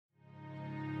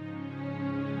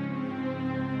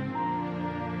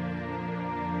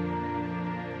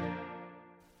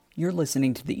You're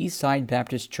listening to the Eastside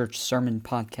Baptist Church Sermon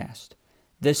Podcast.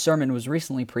 This sermon was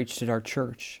recently preached at our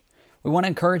church. We want to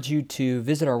encourage you to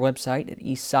visit our website at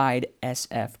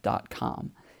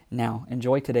eastsidesf.com. Now,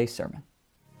 enjoy today's sermon.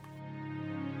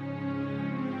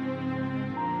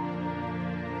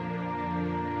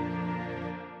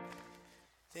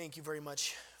 Thank you very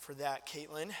much for that,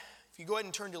 Caitlin. If you go ahead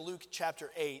and turn to Luke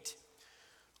chapter 8.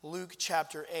 Luke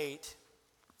chapter 8.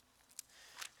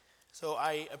 So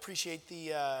I appreciate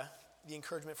the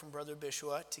encouragement from Brother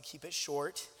Bishua to keep it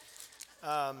short.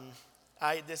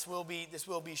 This will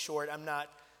be short. I'm not.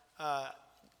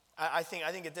 I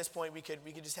think at this point we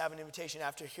could just have an invitation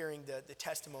after hearing the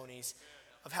testimonies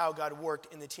of how God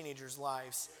worked in the teenagers'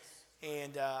 lives,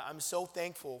 and I'm so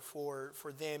thankful for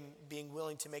them being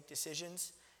willing to make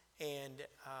decisions. And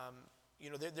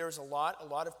there's a lot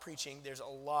of preaching. There's a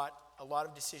lot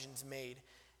of decisions made,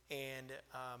 and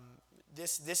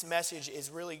this message is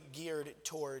really geared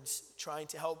towards trying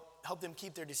to help them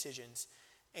keep their decisions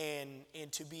and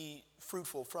to be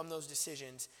fruitful from those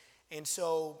decisions. And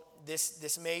so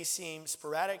this may seem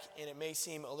sporadic and it may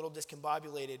seem a little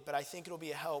discombobulated, but I think it'll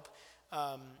be a help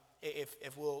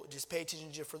if we'll just pay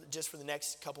attention just for the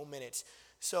next couple minutes.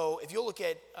 So if you'll look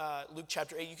at Luke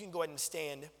chapter 8, you can go ahead and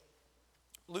stand.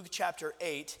 Luke chapter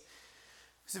 8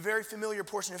 is a very familiar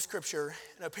portion of Scripture,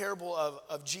 and a parable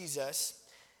of Jesus.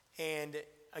 And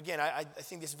again, I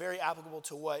think this is very applicable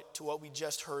to what we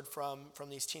just heard from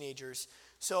these teenagers.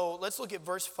 So let's look at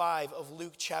verse 5 of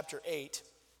Luke chapter 8.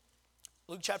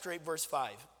 Luke chapter 8, verse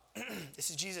 5. This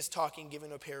is Jesus talking,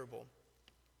 giving a parable.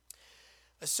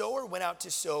 A sower went out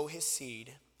to sow his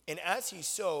seed, and as he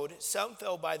sowed, some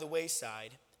fell by the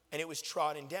wayside, and it was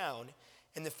trodden down,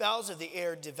 and the fowls of the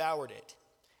air devoured it.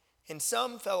 And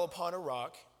some fell upon a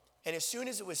rock, and as soon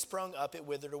as it was sprung up, it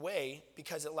withered away,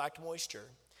 because it lacked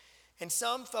moisture. And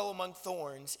some fell among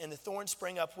thorns, and the thorns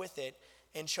sprang up with it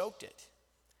and choked it.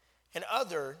 And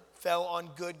other fell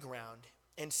on good ground,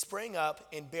 and sprang up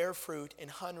and bare fruit an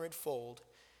hundredfold.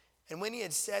 And when he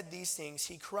had said these things,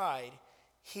 he cried,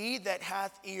 "He that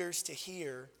hath ears to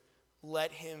hear,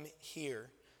 let him hear."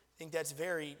 I think that's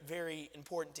very, very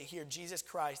important to hear Jesus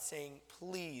Christ saying,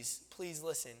 please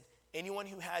listen. Anyone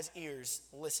who has ears,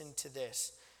 listen to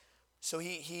this. So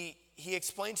he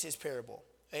explains his parable.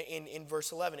 In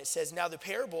verse 11, it says, "Now the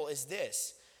parable is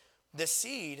this: the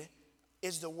seed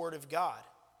is the word of God.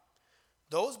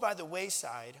 Those by the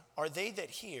wayside are they that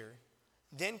hear.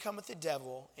 Then cometh the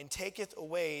devil, and taketh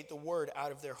away the word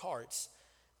out of their hearts,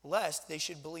 lest they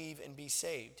should believe and be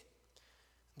saved.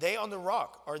 They on the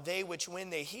rock are they which, when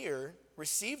they hear,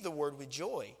 receive the word with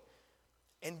joy.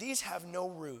 And these have no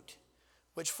root,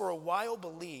 which for a while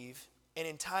believe, and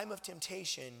in time of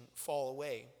temptation fall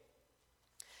away.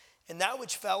 And that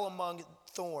which fell among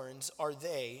thorns are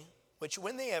they, which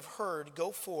when they have heard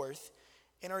go forth,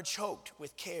 and are choked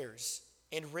with cares,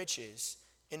 and riches,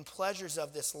 and pleasures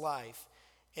of this life,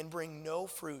 and bring no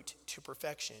fruit to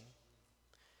perfection.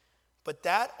 But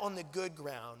that on the good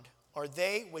ground are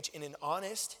they which in an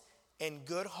honest and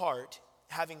good heart,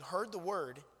 having heard the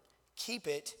word, keep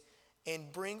it,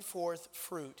 and bring forth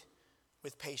fruit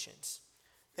with patience."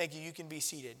 Thank you. You can be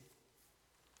seated.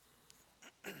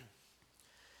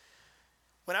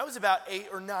 When I was about 8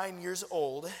 or 9 years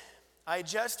old, I had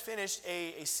just finished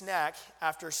a snack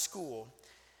after school.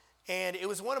 And it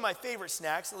was one of my favorite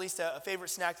snacks, at least a favorite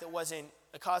snack that wasn't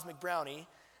a Cosmic Brownie.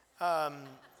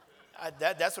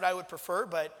 That's what I would prefer,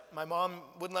 but my mom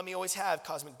wouldn't let me always have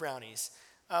Cosmic Brownies.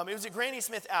 It was a Granny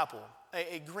Smith apple,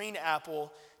 a green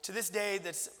apple. To this day,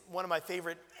 that's one of my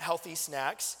favorite healthy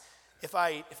snacks, if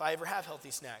I ever have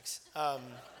healthy snacks.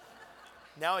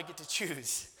 Now I get to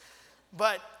choose.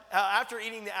 But after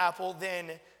eating the apple,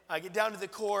 then I get down to the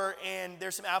core, and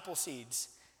there's some apple seeds.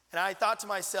 And I thought to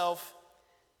myself,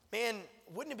 man,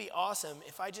 wouldn't it be awesome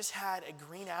if I just had a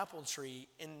green apple tree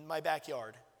in my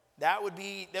backyard? That would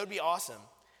be awesome.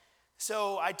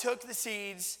 So I took the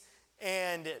seeds,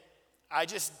 and I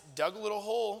just dug a little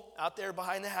hole out there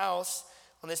behind the house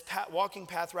on this walking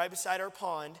path right beside our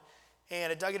pond.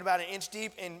 And I dug it about an inch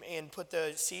deep and put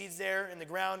the seeds there in the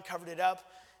ground, covered it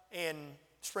up, and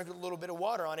sprinkled a little bit of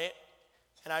water on it.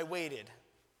 And I waited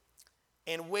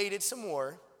and waited some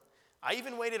more. I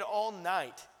even waited all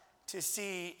night to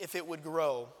see if it would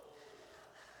grow.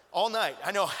 All night.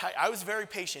 I know, I was very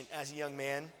patient as a young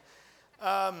man.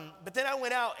 But then I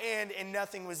went out and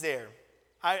nothing was there.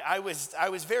 I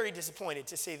was very disappointed,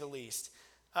 to say the least.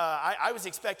 I was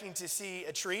expecting to see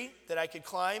a tree that I could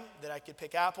climb, that I could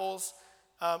pick apples,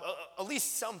 at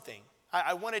least something.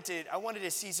 I wanted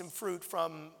to see some fruit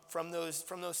from those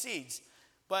seeds,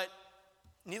 but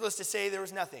needless to say, there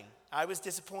was nothing. I was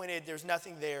disappointed. There's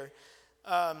nothing there.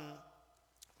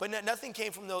 But nothing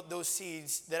came from those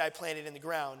seeds that I planted in the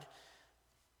ground.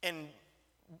 And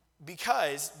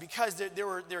because there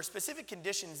were specific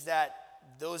conditions that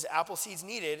those apple seeds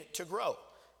needed to grow.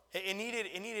 It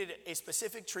needed a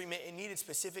specific treatment. It needed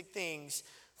specific things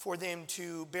for them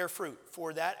to bear fruit,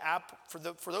 for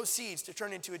those seeds to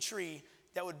turn into a tree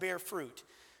that would bear fruit.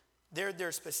 There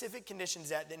are specific conditions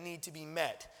that need to be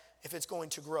met if it's going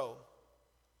to grow.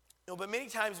 But many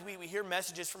times we hear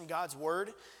messages from God's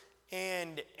word,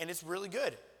 and it's really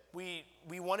good. We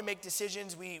want to make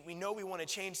decisions. We know we want to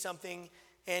change something,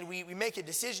 and we make a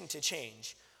decision to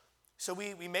change. So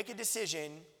we make a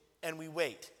decision, and we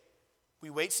wait. We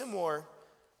wait some more.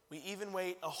 We even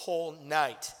wait a whole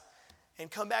night and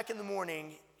come back in the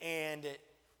morning, and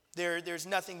there's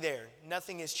nothing there.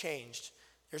 Nothing has changed.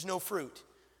 There's no fruit.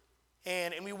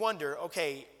 And we wonder,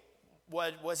 okay,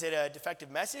 was it a defective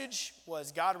message?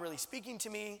 Was God really speaking to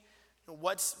me?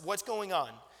 What's going on?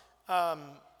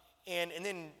 And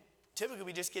then typically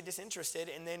we just get disinterested,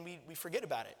 and then we forget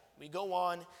about it. We go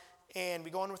on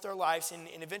with our lives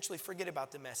and eventually forget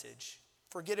about the message,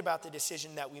 forget about the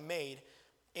decision that we made,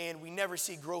 and we never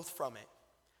see growth from it.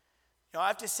 I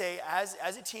have to say, as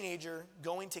a teenager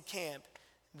going to camp,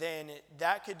 then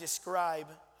that could describe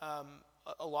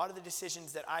a lot of the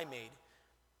decisions that I made.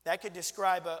 That could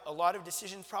describe a lot of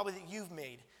decisions probably that you've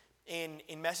made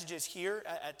in messages here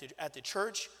at the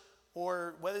church,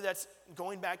 or whether that's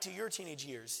going back to your teenage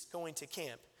years, going to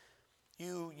camp.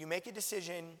 You make a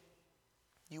decision,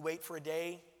 you wait for a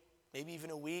day, maybe even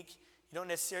a week, you don't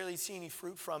necessarily see any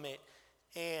fruit from it,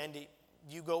 and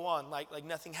you go on like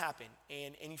nothing happened,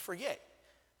 and you forget.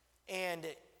 And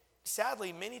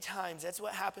sadly, many times that's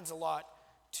what happens a lot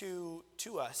to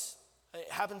us. It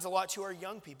happens a lot to our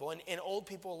young people and old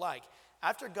people alike.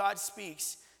 After God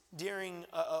speaks during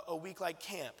a week like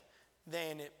camp,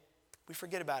 then we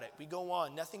forget about it. We go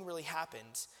on. Nothing really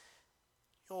happens.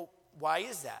 Why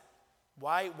is that?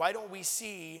 Why don't we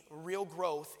see real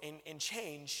growth and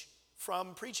change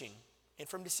from preaching and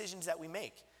from decisions that we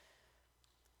make?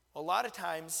 A lot of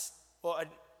times,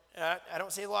 I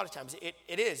don't say a lot of times,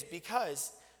 it is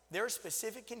because there are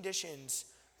specific conditions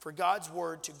for God's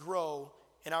word to grow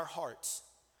in our hearts.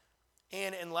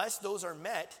 And unless those are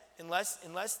met,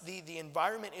 unless the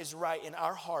environment is right in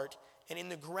our heart and in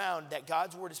the ground that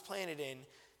God's word is planted in,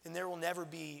 then there will never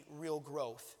be real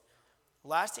growth.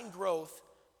 Lasting growth,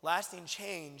 lasting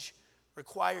change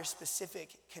requires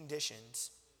specific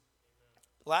conditions.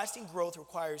 Lasting growth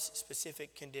requires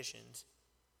specific conditions.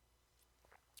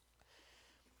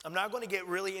 I'm not going to get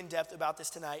really in-depth about this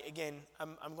tonight. Again,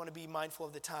 I'm going to be mindful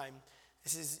of the time.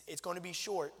 It's going to be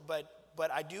short,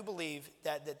 but I do believe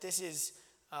that this is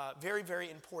very, very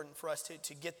important for us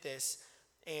to get this.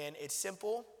 And it's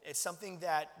simple. It's something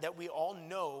that we all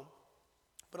know,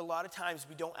 but a lot of times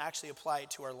we don't actually apply it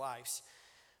to our lives.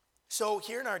 So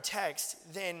here in our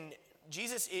text, then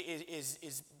Jesus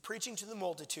is preaching to the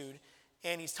multitude,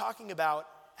 and he's talking about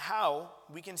how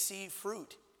we can see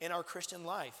fruit in our Christian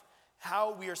life,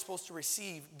 how we are supposed to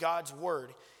receive God's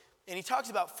word. And he talks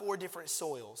about 4 different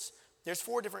soils. There's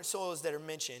 4 different soils that are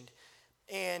mentioned.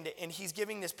 And he's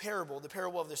giving this parable, the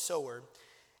parable of the sower.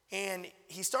 And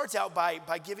he starts out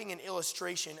by giving an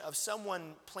illustration of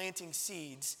someone planting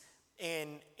seeds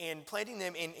and planting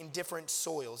them in different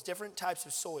soils, different types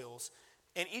of soils.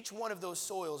 And each one of those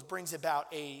soils brings about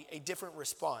a different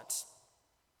response.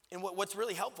 And what's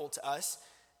really helpful to us,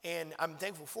 and I'm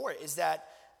thankful for it, is that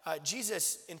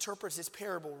Jesus interprets this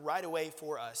parable right away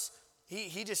for us.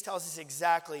 He just tells us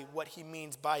exactly what he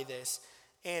means by this.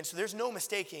 And so there's no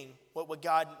mistaking what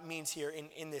God means here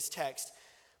in this text.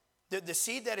 The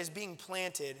seed that is being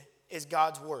planted is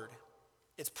God's word.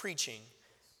 It's preaching.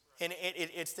 And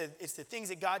it's the things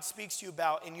that God speaks to you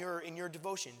about in your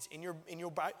devotions, in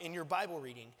your Bible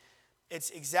reading.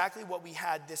 It's exactly what we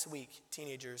had this week,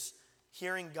 teenagers,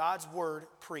 hearing God's word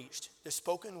preached, the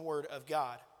spoken word of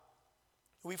God.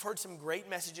 We've heard some great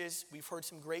messages. We've heard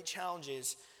some great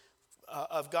challenges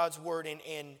of God's word,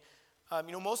 and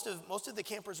most of the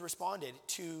campers responded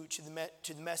to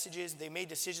the messages. They made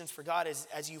decisions for God,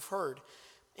 as you've heard,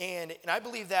 and I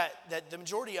believe that the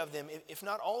majority of them, if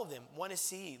not all of them, want to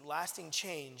see lasting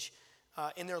change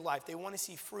in their life. They want to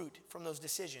see fruit from those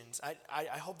decisions.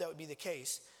 I hope that would be the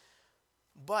case.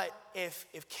 But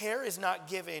if care is not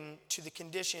given to the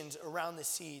conditions around the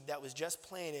seed that was just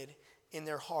planted in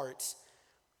their hearts,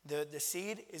 the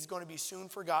seed is going to be soon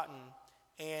forgotten,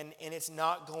 and it's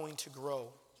not going to grow.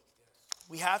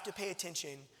 We have to pay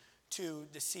attention to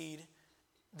the seed,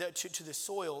 to the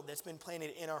soil that's been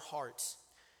planted in our hearts.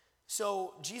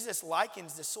 So Jesus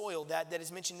likens the soil that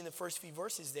is mentioned in the first few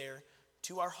verses there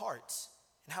to our hearts.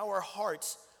 and how our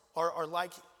hearts are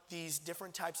like these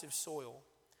different types of soil.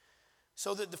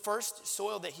 So the first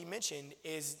soil that he mentioned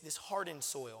is this hardened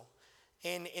soil.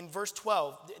 And in verse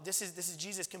 12, this is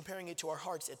Jesus comparing it to our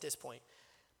hearts at this point.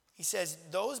 He says,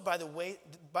 those by the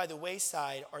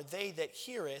wayside are they that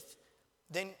heareth,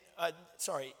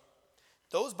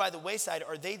 those by the wayside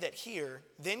are they that hear,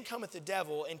 then cometh the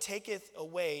devil and taketh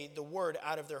away the word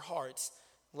out of their hearts,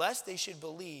 lest they should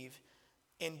believe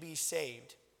and be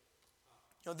saved.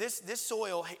 You know, this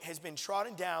soil has been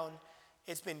trodden down.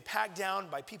 It's been packed down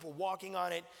by people walking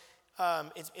on it.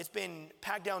 It's been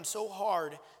packed down so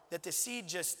hard that the seed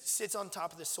just sits on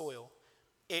top of the soil.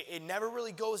 It never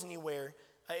really goes anywhere.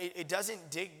 It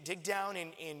doesn't dig down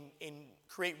and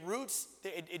create roots.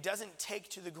 It doesn't take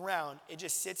to the ground. It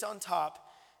just sits on top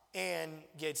and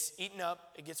gets eaten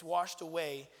up. It gets washed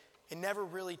away. It never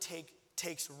really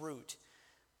takes root.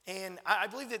 And I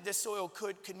believe that this soil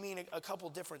could mean a couple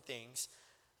different things.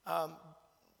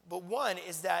 But one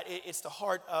is that it's the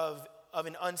heart of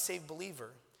an unsaved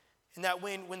believer. And that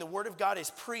when the word of God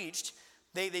is preached,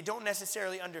 they don't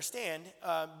necessarily understand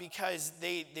because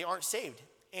they aren't saved.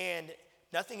 And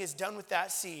nothing is done with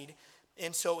that seed.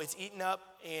 And so it's eaten up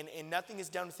and nothing is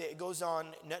done with it. It goes on,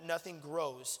 nothing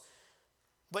grows.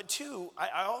 But two,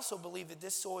 I also believe that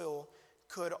this soil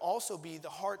could also be the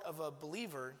heart of a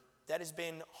believer that has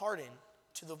been hardened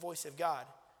to the voice of God,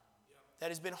 that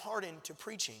has been hardened to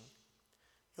preaching.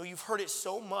 You know, you've heard it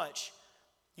so much.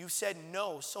 You've said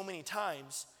no so many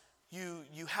times. You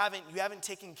haven't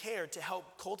taken care to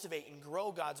help cultivate and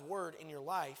grow God's word in your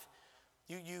life.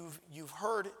 You've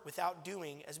heard without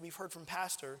doing, as we've heard from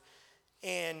Pastor,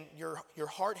 and your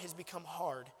heart has become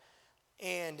hard.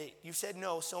 And you've said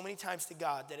no so many times to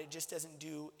God that it just doesn't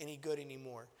do any good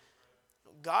anymore.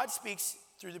 God speaks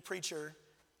through the preacher,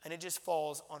 and it just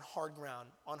falls on hard ground,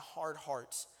 on hard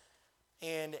hearts.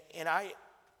 And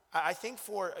I think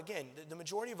for, again, the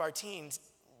majority of our teens,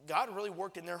 God really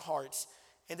worked in their hearts,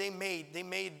 and they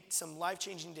made some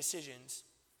life-changing decisions.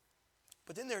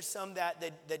 But then there's some that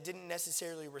didn't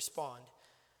necessarily respond.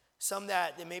 Some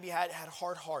that maybe had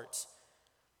hard hearts.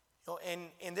 You know,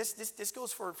 and this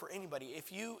goes for anybody.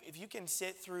 If you can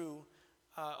sit through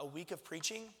a week of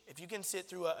preaching, if you can sit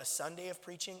through a Sunday of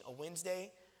preaching, a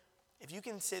Wednesday, if you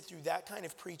can sit through that kind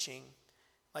of preaching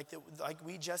like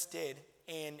we just did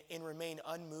and remain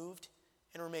unmoved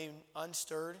and remain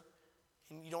unstirred,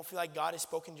 and you don't feel like God has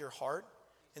spoken to your heart,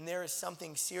 then there is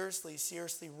something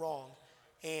seriously wrong,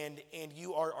 and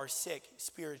you are sick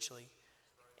spiritually.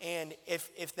 And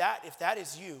if that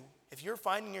is you, if you're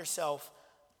finding yourself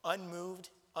unmoved,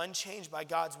 unchanged by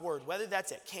God's word, whether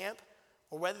that's at camp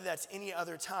or whether that's any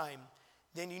other time,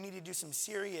 then you need to do some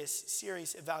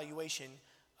serious evaluation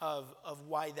of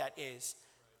why that is.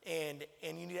 And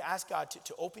you need to ask God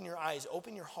to open your eyes,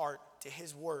 open your heart to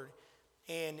his word.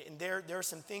 And there are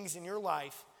some things in your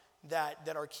life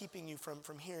that are keeping you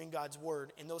from hearing God's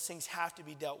word, and those things have to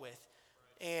be dealt with.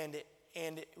 And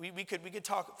we could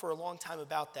talk for a long time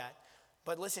about that.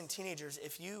 But listen, teenagers,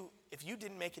 if you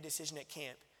didn't make a decision at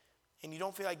camp and you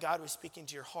don't feel like God was speaking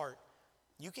to your heart,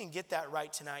 you can get that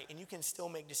right tonight, and you can still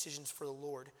make decisions for the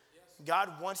Lord. Yes.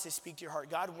 God wants to speak to your heart.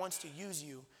 God wants to use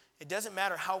you. It doesn't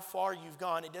matter how far you've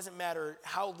gone. It doesn't matter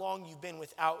how long you've been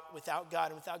without God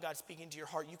and without God speaking to your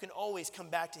heart. You can always come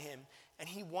back to him, and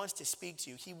he wants to speak to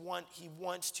you. He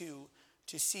wants to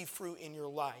see fruit in your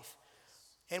life.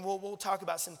 And we'll talk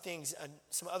about some things,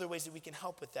 some other ways that we can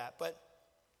help with that. But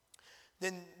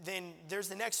then there's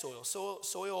the next soil.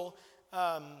 Soil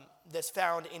that's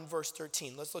found in verse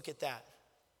 13. Let's look at that.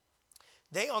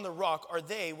 They on the rock are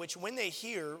they which, when they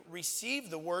hear, receive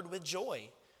the word with joy.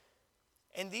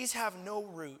 And these have no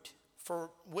root,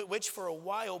 which for a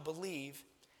while believe,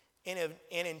 and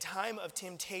in time of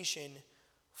temptation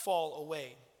fall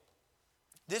away.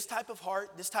 This type of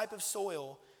heart, this type of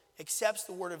soil, accepts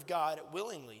the word of God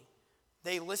willingly.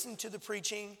 They listen to the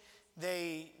preaching.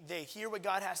 They hear what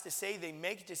God has to say. They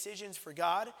make decisions for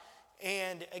God.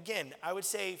 And again, I would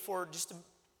say for just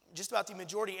about the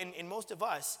majority, and most of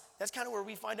us, that's kind of where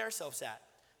we find ourselves at.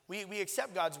 We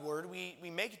accept God's word. We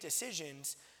make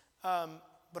decisions.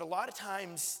 But a lot of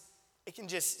times it can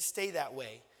just stay that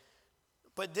way.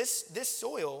 But this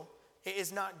soil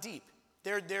is not deep.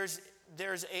 There's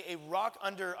a rock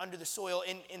under the soil.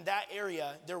 In that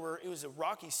area, it was a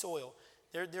rocky soil.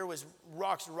 There was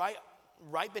rocks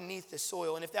right beneath the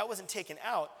soil. And if that wasn't taken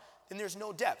out, then there's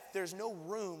no depth. There's no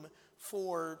room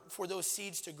for those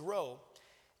seeds to grow.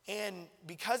 And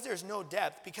because there's no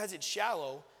depth, because it's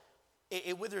shallow,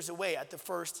 it withers away at the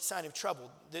first sign of trouble.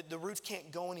 The roots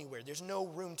can't go anywhere. There's no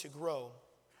room to grow.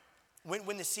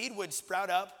 When the seed would sprout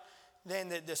up,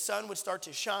 then the sun would start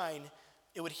to shine,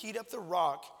 it would heat up the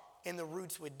rock and the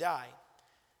roots would die.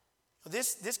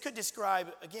 This could describe,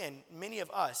 again, many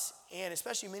of us, and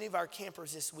especially many of our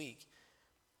campers this week.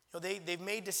 They've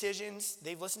made decisions,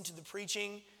 they've listened to the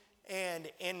preaching, and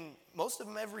most of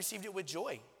them have received it with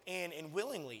joy and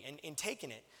willingly and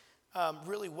taken it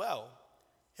really well.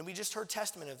 And we just heard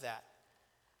testament of that.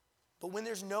 But when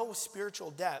there's no spiritual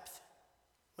depth,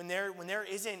 when there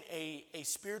isn't a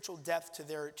spiritual depth to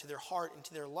their heart and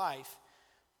to their life,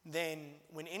 then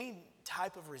when any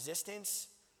type of resistance,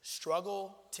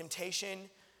 struggle, temptation,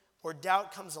 or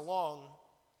doubt comes along,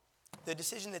 the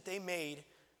decision that they made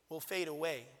will fade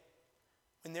away.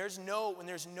 When there's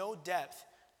no depth,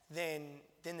 then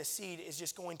the seed is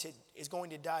just going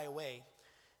to die away.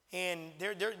 And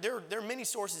there are many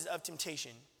sources of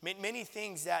temptation, many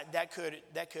things that could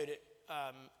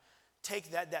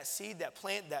take that seed, that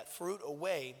plant, that fruit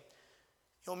away.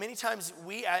 Many times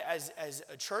we as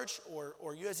a church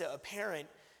or you as a parent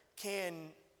can,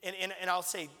 and I'll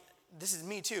say, this is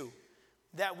me too,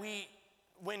 that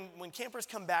when campers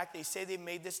come back, they say they've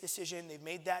made this decision, they've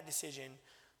made that decision,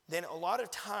 then a lot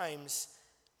of times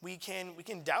we can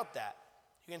doubt that.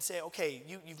 You can say, okay,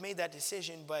 you've made that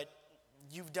decision, but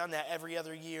you've done that every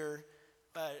other year.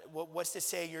 What's to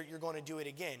say you're going to do it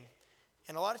again?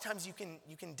 And a lot of times you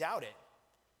can doubt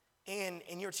it.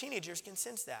 And your teenagers can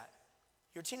sense that.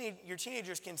 Your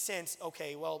teenagers can sense,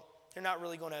 okay, well, they're not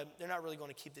really going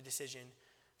to keep the decision.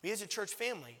 We as a church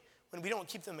family, when we don't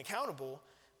keep them accountable,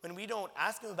 when we don't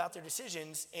ask them about their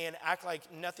decisions and act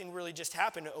like nothing really just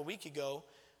happened a week ago,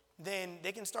 then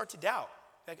they can start to doubt.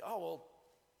 Like, oh, well,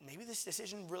 maybe this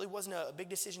decision really wasn't a big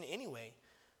decision anyway.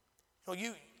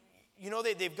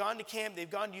 They've gone to camp, they've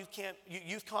gone to youth camp,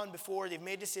 youth con before, they've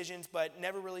made decisions, but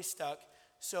never really stuck,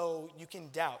 so you can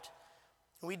doubt.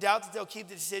 And we doubt that they'll keep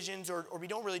the decisions, or we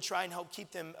don't really try and help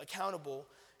keep them accountable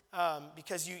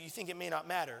because you think it may not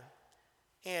matter.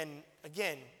 And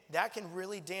again, that can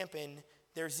really dampen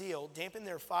their zeal, dampen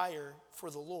their fire for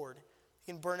the Lord.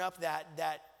 It can burn up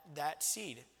that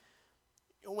seed.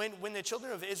 When the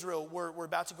children of Israel were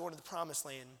about to go into the promised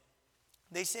land,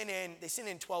 they sent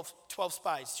in 12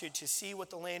 spies to see what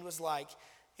the land was like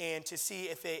and to see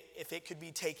if it could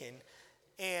be taken.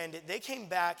 And they came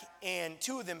back, and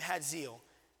 2 of them had zeal.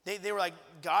 They were like,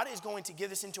 God is going to give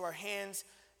this into our hands.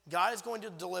 God is going to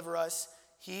deliver us.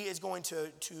 He is going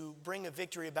to bring a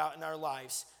victory about in our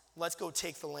lives. Let's go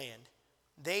take the land.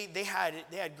 They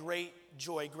had great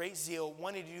joy, great zeal,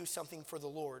 wanted to do something for the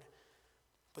Lord.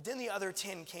 But then the other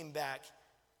 10 came back,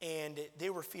 and they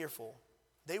were fearful.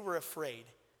 They were afraid.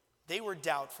 They were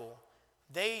doubtful.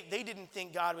 They didn't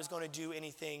think God was going to do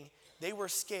anything. They were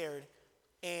scared,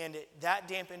 and that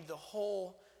dampened the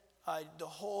whole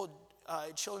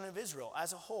children of Israel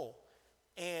as a whole.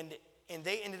 And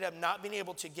they ended up not being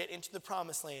able to get into the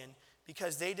promised land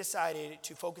because they decided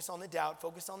to focus on the doubt,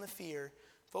 focus on the fear,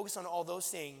 focus on all those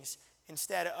things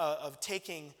instead of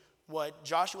taking what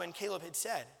Joshua and Caleb had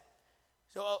said.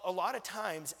 So a lot of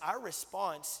times our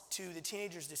response to the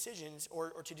teenagers' decisions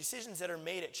or to decisions that are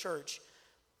made at church,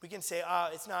 we can say,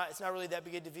 it's not really that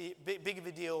big of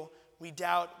a deal. We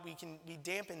doubt, we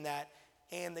dampen that,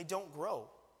 and they don't grow.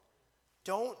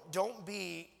 Don't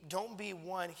be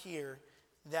one here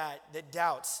that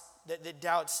doubts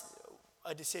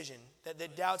a decision,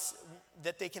 that doubts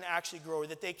that they can actually grow or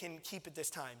that they can keep at this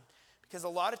time. Because a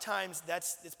lot of times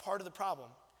it's part of the problem.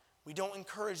 We don't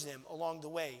encourage them along the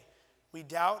way. We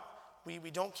doubt, we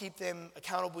don't keep them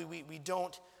accountable, we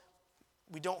don't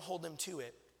hold them to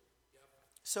it.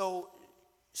 So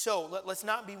let's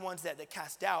not be ones that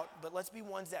cast doubt, but let's be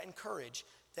ones that encourage,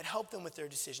 that help them with their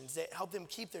decisions, that help them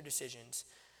keep their decisions,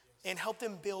 and help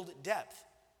them build depth.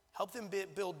 Help them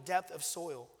build depth of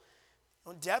soil.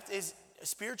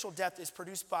 Spiritual depth is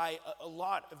produced by a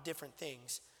lot of different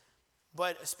things,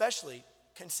 but especially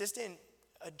consistent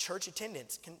church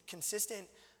attendance,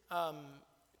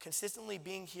 consistently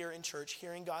being here in church,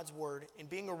 hearing God's word, and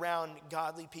being around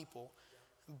godly people,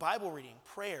 Bible reading,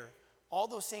 prayer, all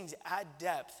those things add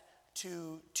depth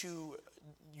to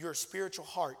your spiritual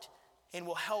heart and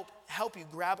will help you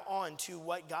grab on to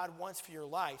what God wants for your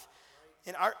life.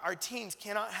 And our teens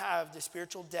cannot have the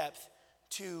spiritual depth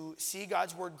to see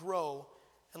God's word grow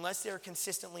unless they're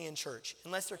consistently in church,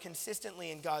 unless they're consistently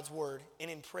in God's word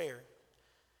and in prayer.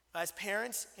 As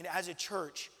parents and as a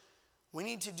church, we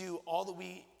need to do all that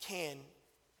we can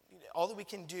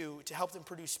do to help them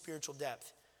produce spiritual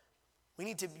depth. You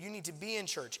need to be in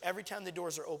church every time the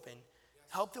doors are open.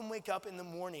 Help them wake up in the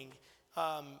morning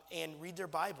and read their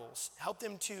Bibles. Help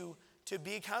them to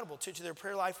be accountable to their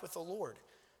prayer life with the Lord.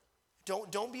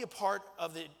 Don't be a part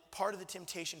of the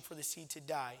temptation for the seed to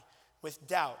die. with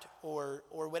doubt or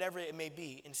whatever it may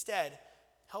be. Instead,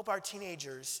 help our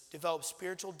teenagers develop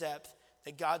spiritual depth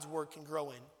that God's word can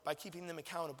grow in by keeping them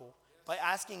accountable, by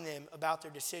asking them about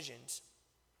their decisions.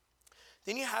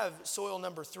 Then you have soil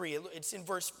number 3. It's in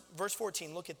verse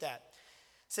 14. Look at that.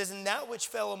 It says, "And that which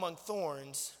fell among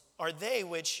thorns are they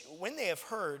which, when they have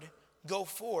heard, go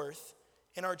forth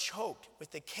and are choked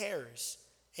with the cares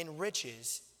and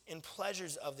riches and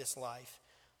pleasures of this life,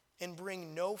 and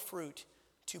bring no fruit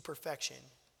to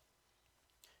perfection."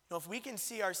 If we can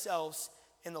see ourselves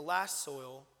in the last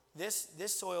soil, this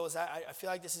soil is, I feel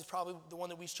like this is probably the one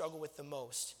that we struggle with the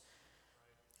most.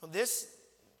 This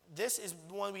is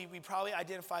the one we probably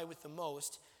identify with the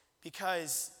most,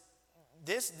 because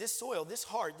this soil, this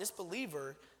heart, this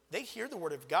believer, they hear the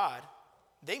word of God.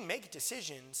 They make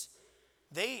decisions.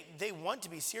 They want to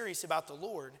be serious about the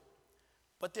Lord,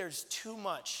 but there's too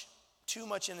much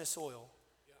in the soil.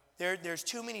 There's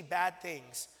too many bad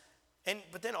things.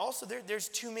 But then also there's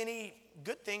too many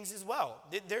good things as well.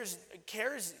 There's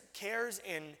cares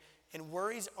and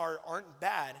worries aren't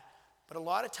bad, but a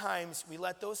lot of times we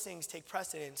let those things take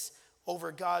precedence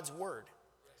over God's word.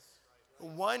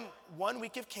 One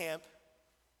week of camp,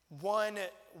 one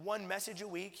message a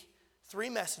week, 3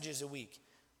 messages a week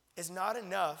is not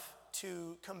enough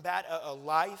to combat a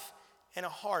life and a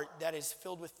heart that is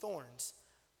filled with thorns,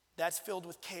 that's filled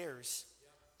with cares,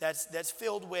 that's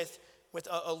filled with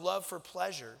a love for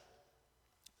pleasure.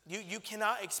 You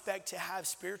cannot expect to have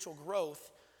spiritual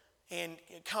growth and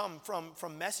come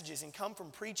from messages and come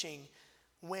from preaching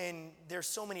when there's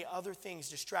so many other things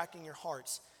distracting your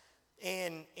hearts.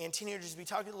 And teenagers, we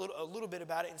talked a little bit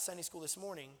about it in Sunday school this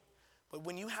morning, but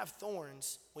when you have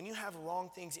thorns, when you have wrong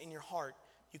things in your heart,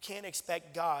 you can't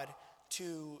expect God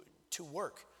to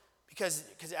work. Because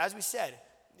as we said,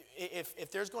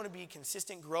 if there's going to be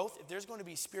consistent growth, if there's going to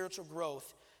be spiritual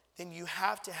growth, then you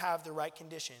have to have the right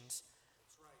conditions.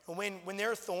 That's right. When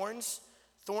there are thorns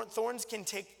can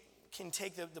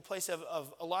take the place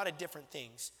of a lot of different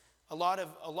things. A lot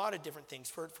of different things.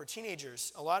 For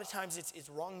teenagers, a lot of times it's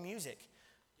wrong music.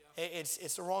 Yeah.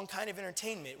 It's the wrong kind of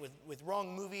entertainment with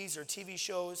wrong movies or TV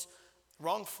shows,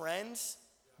 wrong friends,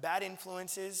 bad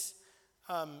influences,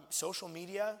 social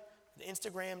media,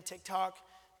 Instagram, TikTok,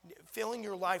 filling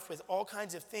your life with all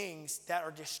kinds of things that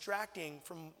are distracting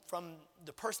from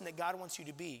the person that God wants you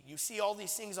to be. You see all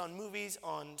these things on movies,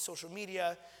 on social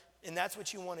media, and that's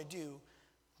what you want to do,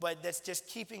 but that's just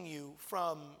keeping you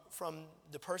from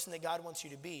the person that God wants you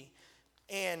to be.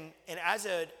 And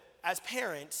as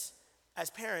parents,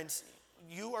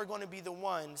 you are going to be the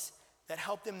ones that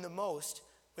help them the most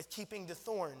with keeping the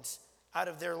thorns out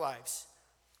of their lives,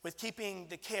 with keeping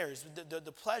the cares,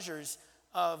 the pleasures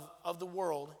of the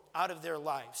world out of their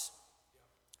lives.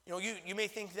 You may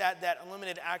think that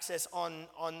unlimited access on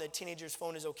the teenager's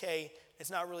phone is okay. It's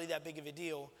not really that big of a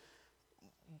deal,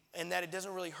 and that it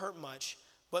doesn't really hurt much.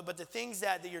 But the things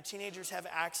that your teenagers have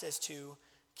access to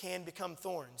can become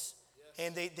thorns,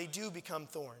 and they do become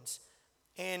thorns.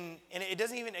 And it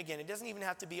doesn't even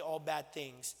have to be all bad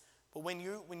things. But when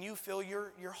you fill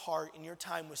your heart and your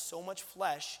time with so much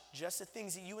flesh, just the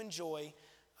things that you enjoy,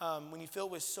 when you fill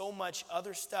it with so much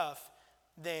other stuff,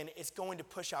 then it's going to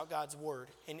push out God's word.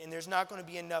 And there's not going to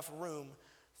be enough room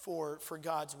for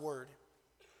God's word.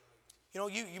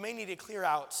 You may need to clear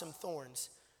out some thorns,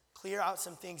 clear out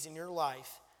some things in your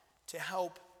life to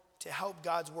help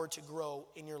God's word to grow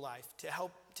in your life, to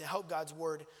help God's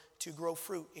word to grow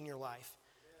fruit in your life.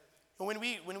 And when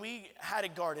we had a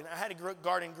garden, I had a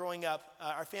garden growing up.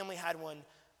 Our family had one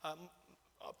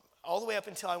all the way up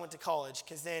until I went to college,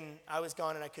 because then I was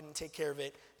gone and I couldn't take care of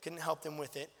it, couldn't help them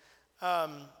with it.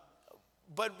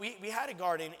 But we had a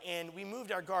garden, and we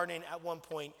moved our garden at one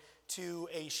point to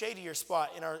a shadier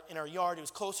spot in our yard. It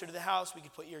was closer to the house. We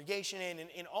could put irrigation in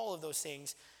and all of those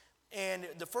things. And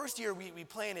the first year we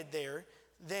planted there,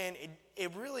 then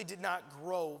it really did not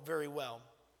grow very well.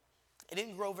 It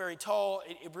didn't grow very tall.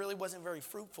 It really wasn't very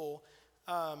fruitful.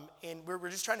 And we're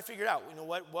just trying to figure it out.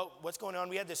 What's going on?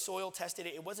 We had the soil tested.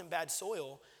 It wasn't bad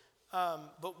soil.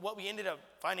 But what we ended up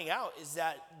finding out is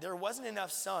that there wasn't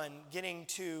enough sun getting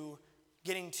to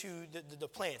the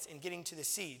plants and getting to the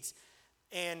seeds.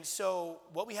 And so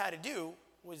what we had to do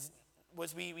was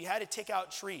we had to take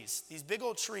out trees, these big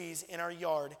old trees in our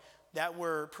yard that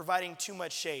were providing too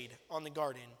much shade on the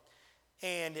garden.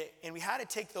 And we had to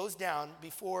take those down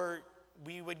before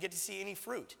we would get to see any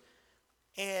fruit.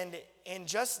 And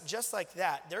just like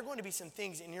that, there are going to be some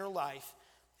things in your life.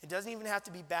 It doesn't even have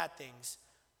to be bad things,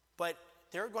 but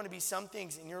there are going to be some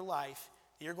things in your life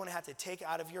that you're going to have to take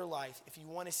out of your life if you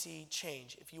want to see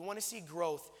change. If you want to see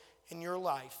growth in your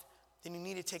life, then you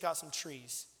need to take out some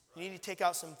trees. You need to take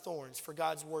out some thorns for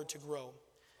God's word to grow.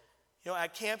 You know,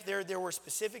 at camp, there were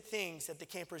specific things that the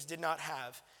campers did not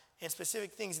have and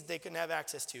specific things that they couldn't have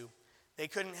access to. They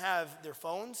couldn't have their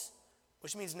phones,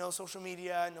 which means no social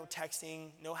media, no texting,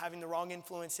 no having the wrong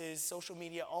influences, social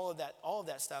media, all of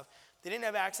that stuff. They didn't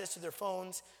have access to their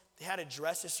phones. They had to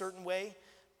dress a certain way.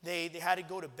 They had to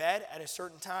go to bed at a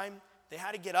certain time. They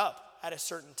had to get up at a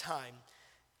certain time.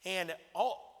 And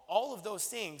all of those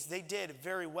things they did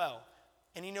very well.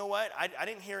 And you know what? I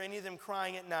didn't hear any of them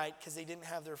crying at night because they didn't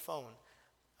have their phone.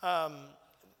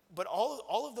 But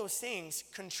all of those things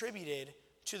contributed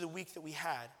to the week that we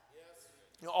had.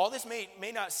 You know, all this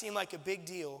may not seem like a big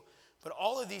deal, but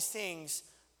all of these things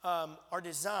are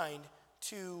designed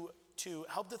to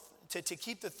help to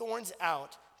keep the thorns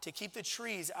out, to keep the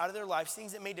trees out of their lives,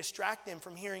 things that may distract them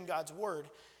from hearing God's word,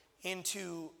 and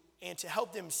to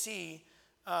help them see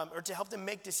or to help them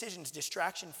make decisions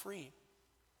distraction free.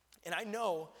 And I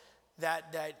know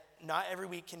that not every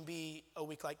week can be a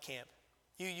week like camp.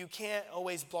 You can't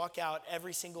always block out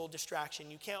every single distraction.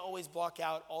 You can't always block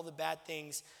out all the bad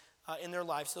things in their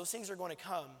lives. Those things are going to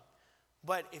come.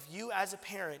 But if you as a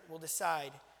parent will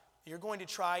decide you're going to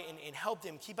try and help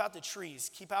them keep out the trees,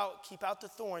 keep out the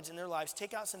thorns in their lives,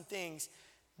 take out some things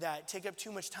that take up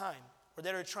too much time or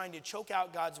that are trying to choke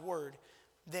out God's word,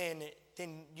 then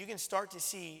you can start to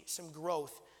see some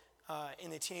growth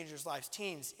in the teenagers' lives.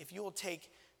 Teens, if you will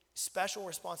take special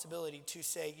responsibility to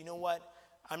say, you know what,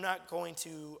 I'm not going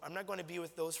to be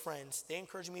with those friends. They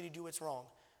encourage me to do what's wrong.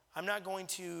 I'm not going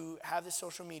to have the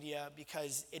social media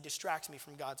because it distracts me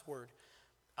from God's word.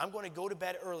 I'm going to go to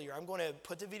bed earlier. I'm going to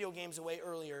put the video games away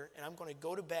earlier, and I'm going to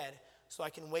go to bed so I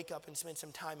can wake up and spend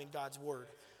some time in God's word.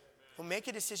 Well, make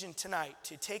a decision tonight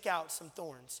to take out some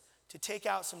thorns, to take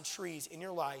out some trees in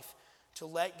your life, to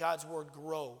let God's word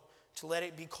grow, to let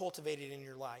it be cultivated in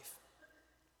your life.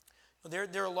 There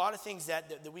are a lot of things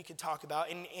that we could talk about,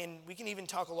 and we can even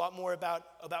talk a lot more about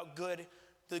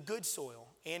the good soil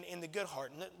and the good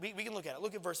heart. And we can look at it.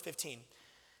 Look at verse 15. It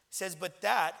says, "But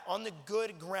that on the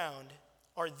good ground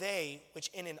are they which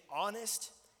in an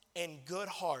honest and good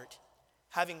heart,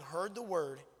 having heard the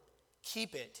word,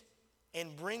 keep it,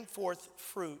 and bring forth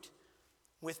fruit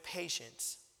with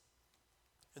patience."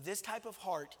 This type of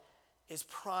heart is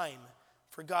prime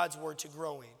for God's word to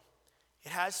grow in.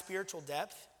 It has spiritual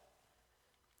depth.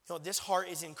 You know, this heart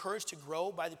is encouraged to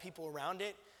grow by the people around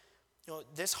it. You know,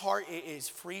 this heart is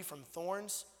free from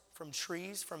thorns, from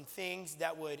trees, from things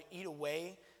that would eat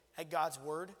away at God's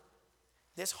word.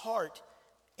 This heart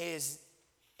is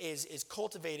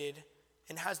cultivated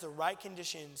and has the right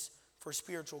conditions for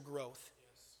spiritual growth.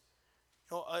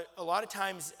 You know, a lot of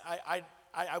times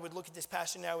I would look at this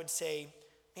passage and I would say,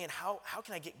 man, how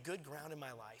can I get good ground in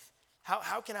my life?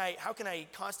 How can I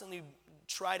constantly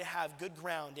try to have good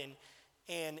ground?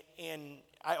 And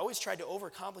I always tried to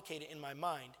overcomplicate it in my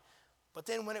mind. But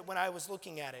then when I was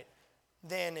looking at it,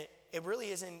 then it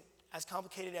really isn't as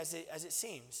complicated as it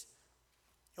seems.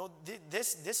 You know,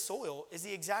 this soil is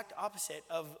the exact opposite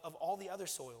of all the other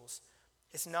soils.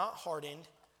 It's not hardened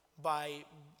by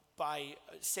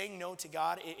saying no to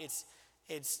God. It's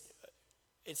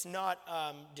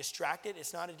not distracted.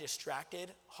 It's not a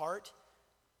distracted heart.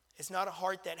 It's not a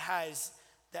heart that has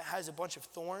a bunch of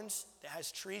thorns, that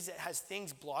has trees, that has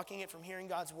things blocking it from hearing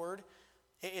God's word.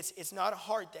 It's not a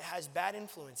heart that has bad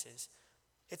influences.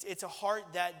 It's a heart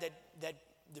that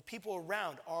the people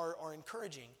around are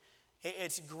encouraging.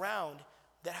 It's ground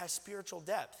that has spiritual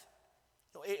depth.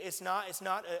 It's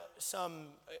not some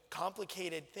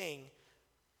complicated thing.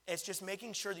 It's just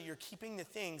making sure that you're keeping the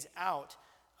things out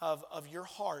of your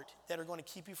heart that are going to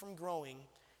keep you from growing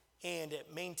and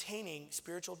maintaining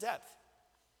spiritual depth.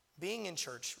 Being in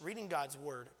church, reading God's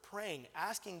word, praying,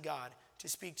 asking God to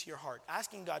speak to your heart,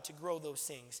 asking God to grow those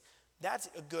things. That's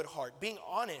a good heart. Being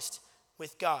honest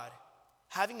with God,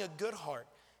 having a good heart,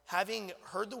 having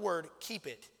heard the word, keep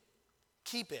it.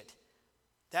 Keep it.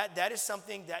 That is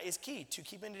something that is key to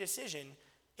keeping a decision,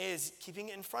 is keeping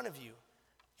it in front of you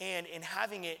and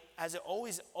having it as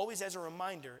always as a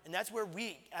reminder. And that's where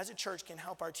we as a church can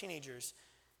help our teenagers,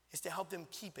 is to help them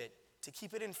keep it, to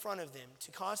keep it in front of them,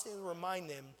 to constantly remind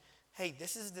them, hey,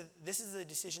 this is the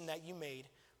decision that you made.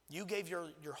 You gave your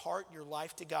heart, your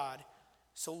life to God,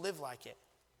 so live like it.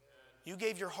 You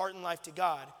gave your heart and life to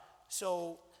God,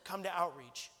 so come to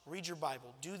outreach, read your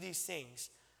Bible, do these things.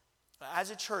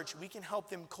 As a church, we can help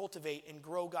them cultivate and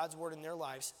grow God's word in their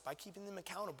lives by keeping them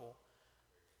accountable.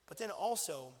 But then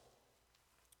also,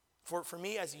 for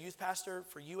me as a youth pastor,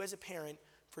 for you as a parent,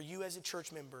 for you as a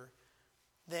church member,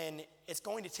 then it's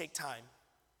going to take time.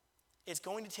 It's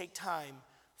going to take time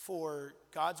for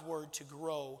God's word to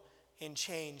grow and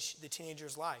change the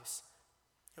teenagers' lives.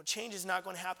 Change is not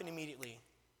going to happen immediately.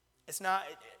 It's not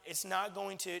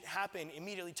going to happen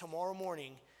immediately tomorrow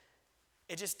morning.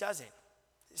 It just doesn't.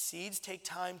 Seeds take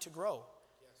time to grow.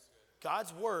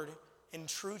 God's word and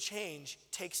true change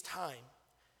takes time.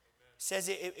 It says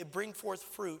it brings forth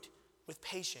fruit with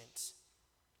patience.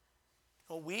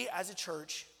 We as a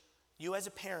church, you as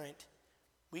a parent,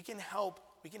 we can help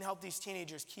these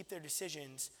teenagers keep their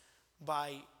decisions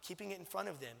by keeping it in front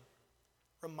of them,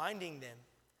 reminding them,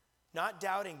 not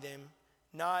doubting them,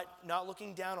 not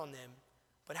looking down on them,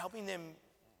 but helping them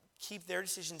keep their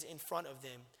decisions in front of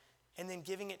them, and then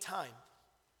giving it time,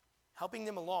 helping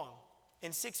them along.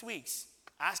 In 6 weeks,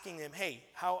 asking them, hey,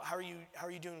 how are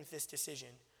you doing with this decision?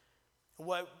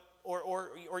 Or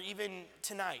even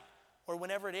tonight, or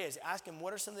whenever it is, ask them,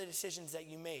 what are some of the decisions that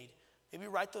you made? Maybe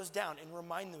write those down and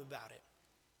remind them about it.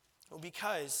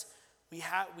 Because we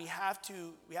have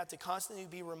to constantly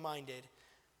be reminded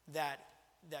that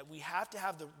we have to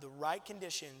have the right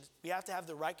conditions. We have to have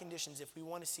the right conditions if we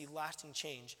want to see lasting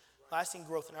change, lasting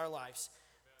growth in our lives.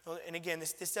 And again,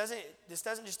 this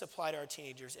doesn't just apply to our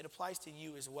teenagers. It applies to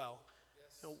you as well.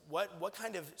 What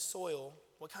kind of soil,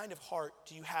 what kind of heart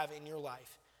do you have in your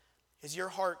life? Is your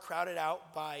heart crowded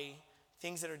out by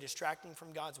things that are distracting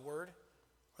from God's word?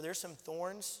 Are there some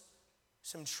thorns,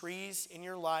 some trees in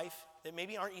your life that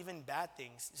maybe aren't even bad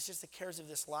things? It's just the cares of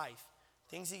this life,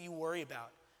 things that you worry about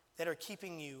that are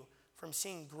keeping you from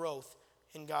seeing growth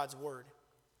in God's word.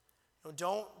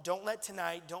 Don't let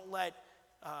tonight, don't let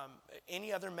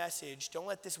any other message, don't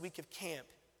let this week of camp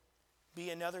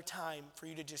be another time for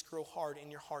you to just grow hard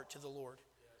in your heart to the Lord.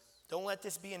 Yes. Don't let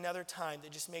this be another time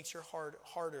that just makes your heart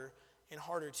harder and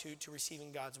harder to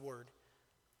receiving God's word.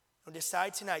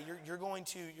 Decide tonight you're going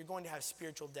to have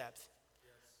spiritual depth.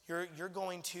 Yes. You're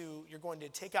going to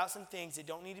take out some things that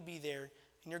don't need to be there,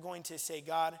 and you're going to say,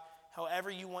 God,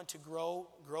 however you want to grow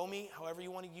me, however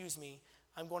you want to use me,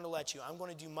 I'm going to let you. I'm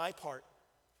going to do my part.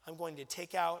 I'm going to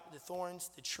take out the thorns,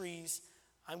 the trees.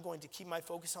 I'm going to keep my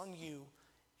focus on you,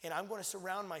 and I'm going to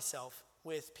surround myself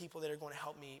with people that are going to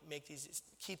help me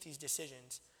keep these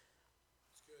decisions.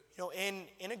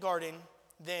 In a garden,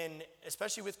 then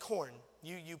especially with corn,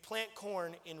 you plant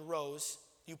corn in rows.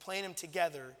 You plant them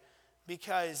together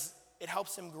because it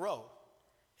helps them grow.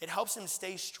 It helps them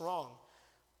stay strong.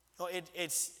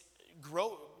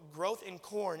 Growth in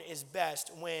corn is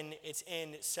best when it's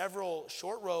in several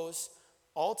short rows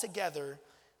all together,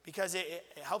 because it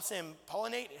helps them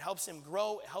pollinate, it helps them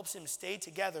grow, it helps them stay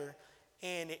together,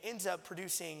 and it ends up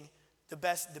producing the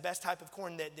best type of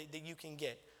corn that you can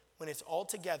get when it's all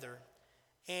together.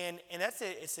 And that's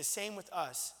it. It's the same with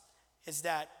us, is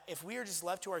that if we are just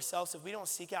left to ourselves, if we don't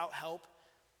seek out help,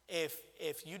 if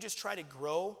you just try to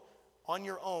grow on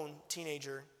your own,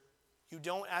 teenager, you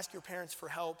don't ask your parents for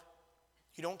help,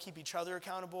 you don't keep each other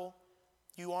accountable,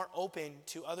 you aren't open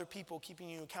to other people keeping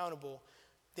you accountable,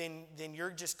 then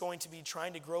you're just going to be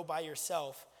trying to grow by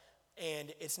yourself,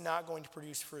 and it's not going to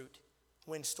produce fruit.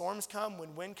 When storms come,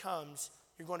 when wind comes,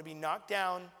 you're going to be knocked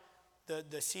down,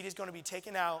 the seed is going to be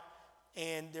taken out,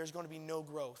 and there's going to be no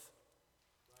growth.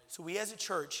 So we as a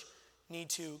church need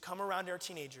to come around our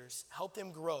teenagers, help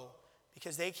them grow,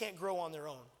 because they can't grow on their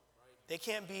own. They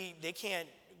can't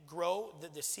grow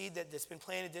the seed that's been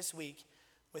planted this week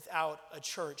without a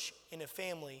church and a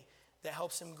family that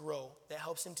helps them grow, that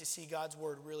helps them to see God's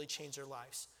word really change their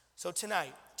lives. So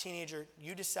tonight, teenager,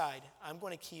 you decide, I'm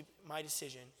going to keep my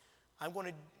decision. I'm going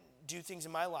to do things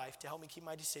in my life to help me keep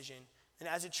my decision. And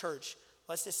as a church,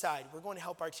 let's decide, we're going to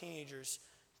help our teenagers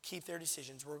keep their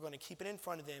decisions. We're going to keep it in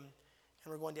front of them,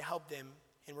 and we're going to help them,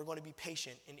 and we're going to be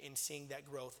patient in seeing that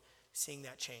growth, seeing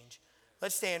that change.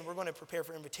 Let's stand. We're going to prepare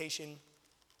for invitation.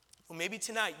 Well, maybe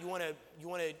tonight you want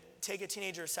to take a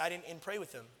teenager aside and pray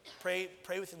with them. Pray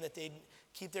with them that they'd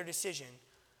keep their decision.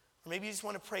 Or maybe you just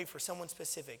want to pray for someone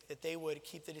specific, that they would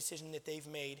keep the decision that they've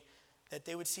made, that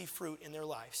they would see fruit in their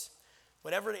lives.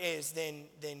 Whatever it is, then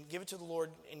give it to the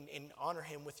Lord and honor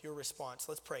him with your response.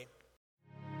 Let's pray.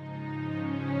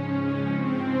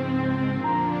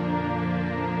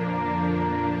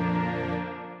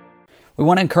 We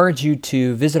want to encourage you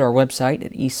to visit our website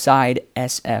at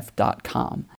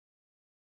eastsidesf.com.